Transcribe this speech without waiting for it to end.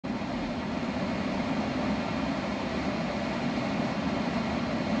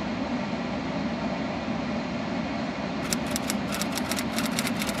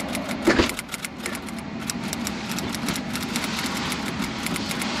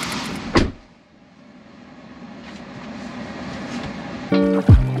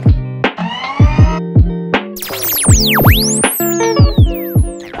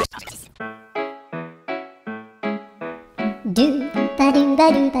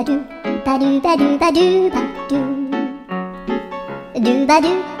ba-do, ba-do, ba-do, ba-do, ba-do.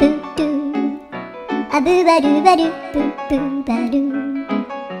 Do-ba-do, boo-doo. A-boo-ba-do, ba-do, boo-boo, ba-do.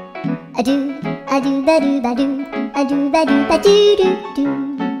 A-do, a-do, ba-do, ba-do. A-do, ba-do, ba-do-doo-doo.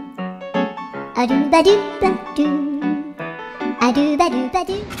 A-do, ba-do, ba-do. A-do, ba-do,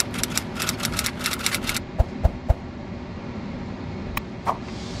 ba-do.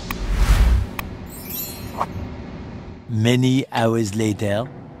 Many hours later.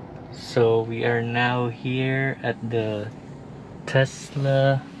 So we are now here at the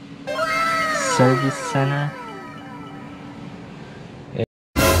Tesla service center.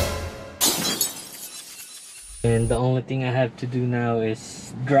 And the only thing I have to do now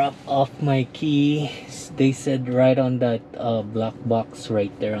is drop off my key. They said right on that black box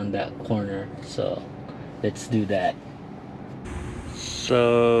right there on that corner. So let's do that.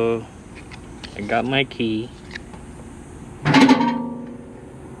 So I got my key.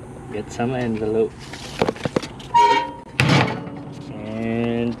 Get some envelope.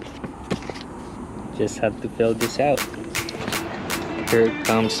 And just have to fill this out. Here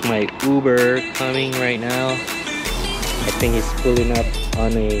comes my Uber coming right now. I think he's pulling up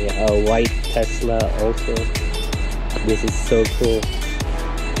on a white Tesla also. This is so cool.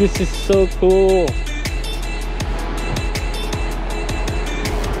 This is so cool.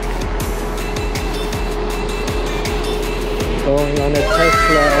 Going on a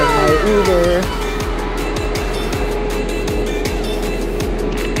Tesla and my Uber.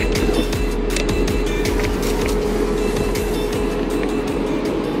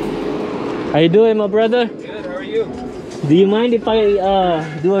 How you doing, my brother? Good, how are you? Do you mind if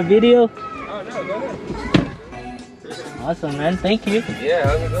I do a video? Oh no, go ahead. Awesome, man. Thank you. Yeah,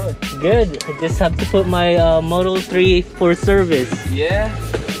 how's it going? Good. I just have to put my Model 3 for service. Yeah?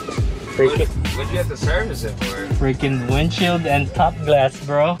 Freaking, What'd you have to service it for? freaking windshield and top glass,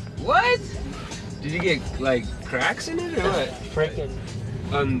 bro. What? Did you get like cracks in it or what? Freaking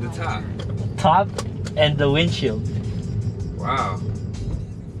On the top. top and the windshield. Wow.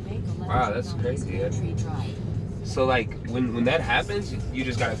 Wow, that's crazy. So like when that happens, you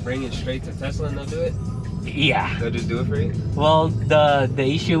just gotta bring it straight to Tesla and they'll do it? Yeah. They'll just do it for you? Well, the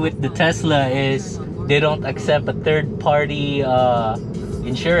issue with the Tesla is they don't accept a third-party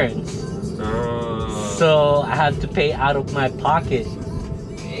insurance. Oh. So I have to pay out of my pocket.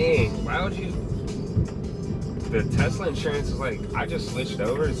 Dang, why would you? The Tesla insurance is like, I just switched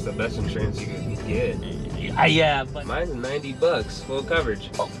over. It's the best insurance you can get. Yeah, but Mine's 90 bucks, full coverage.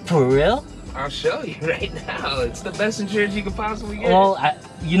 for real? I'll show you right now. It's the best insurance you can possibly get. Well,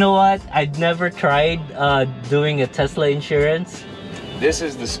 you know what? I'd never tried doing a Tesla insurance. This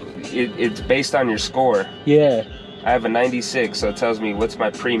is it's based on your score. Yeah. I have a 96, so it tells me what's my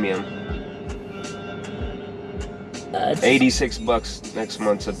premium. That's 86 bucks next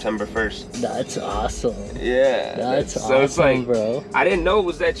month, September 1st. That's awesome. Yeah. That's awesome, so it's like, bro. I didn't know it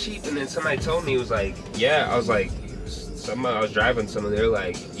was that cheap, and then somebody told me it was like, yeah. I was like, I was driving someone. They're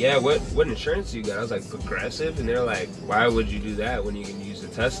like, yeah, what insurance do you got? I was like, Progressive, and they're like, why would you do that when you can use the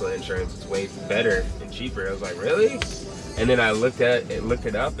Tesla insurance? It's way better and cheaper. I was like, really? And then I looked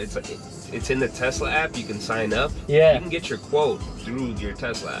it up. It's in the Tesla app. You can sign up. Yeah. You can get your quote through your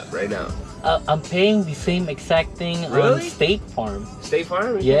Tesla app right now. I'm paying the same exact thing on Really? State Farm. State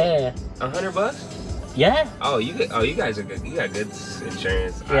Farm? Yeah. $100 bucks? Yeah. Oh, you guys are good. You got good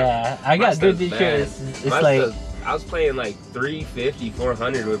insurance. Yeah. I got good insurance. It's like, I was paying like $350,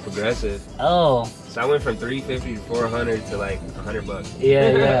 $400 with Progressive. oh. So I went from $350 to $400 to like $100.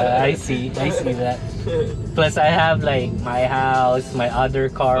 Yeah, I see that. Plus I have like my house, my other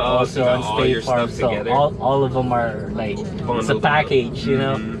car also so on all State your Farm, stuff so together? all of them are like, it's a package, you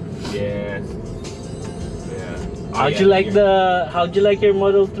know. Yeah. Oh, How'd yeah, you like your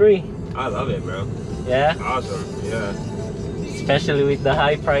Model 3? I love it, bro. Yeah? Awesome. Yeah. Especially with the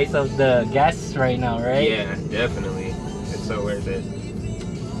high price of the gas right now, right? Yeah, definitely. It's so worth it.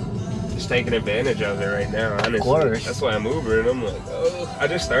 Just taking advantage of it right now, honestly. Of course. That's why I'm Ubering. I'm like, oh, I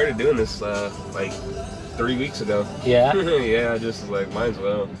just started doing this like 3 weeks ago. Yeah? Yeah, I just like, might as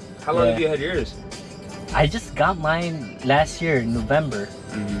well. How long have you had yours? I just got mine last year, November.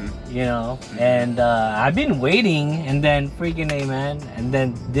 You know, and I've been waiting, and then freaking A, man, and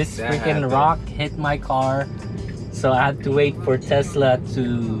then this That freaking happened. rock hit my car, so I had to wait for Tesla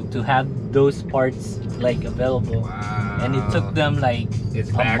to have those parts like available. Wow. And it took them like It's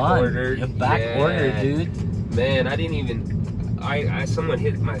a back month. ordered. Back order, Yeah. dude. Man, I didn't even. Someone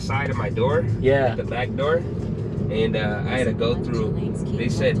hit my side of my door. Yeah. Hit the back door, and I had to go through. They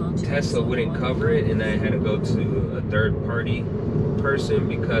said Tesla wouldn't cover it, and I had to go to a third party person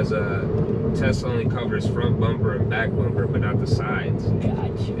because Tesla only covers front bumper and back bumper, but not the sides.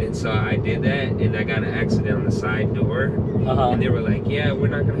 Gotcha. And so I did that, and I got an accident on the side door. And they were like, "Yeah, we're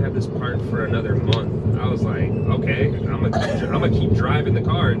not gonna have this part for another month." I was like, "Okay, I'm gonna keep driving the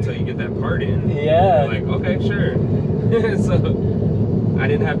car until you get that part in." Yeah. They're like, "Okay, sure." So I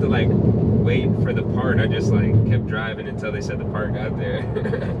didn't have to like wait for the part. I just like kept driving until they said the part got there.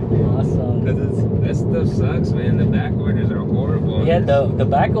 Awesome. That stuff sucks, man. The back orders are horrible. Yeah, the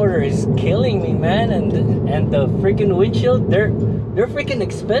back order is killing me, man, and the freaking windshield, they're freaking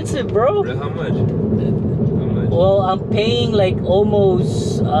expensive, bro. How much? How much? Well, I'm paying like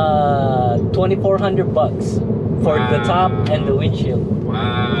almost 2,400 bucks for the top and the windshield.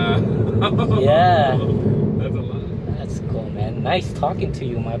 Wow. Yeah. That's a lot. That's cool, man. Nice talking to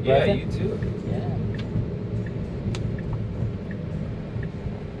you, my brother. Yeah, you too.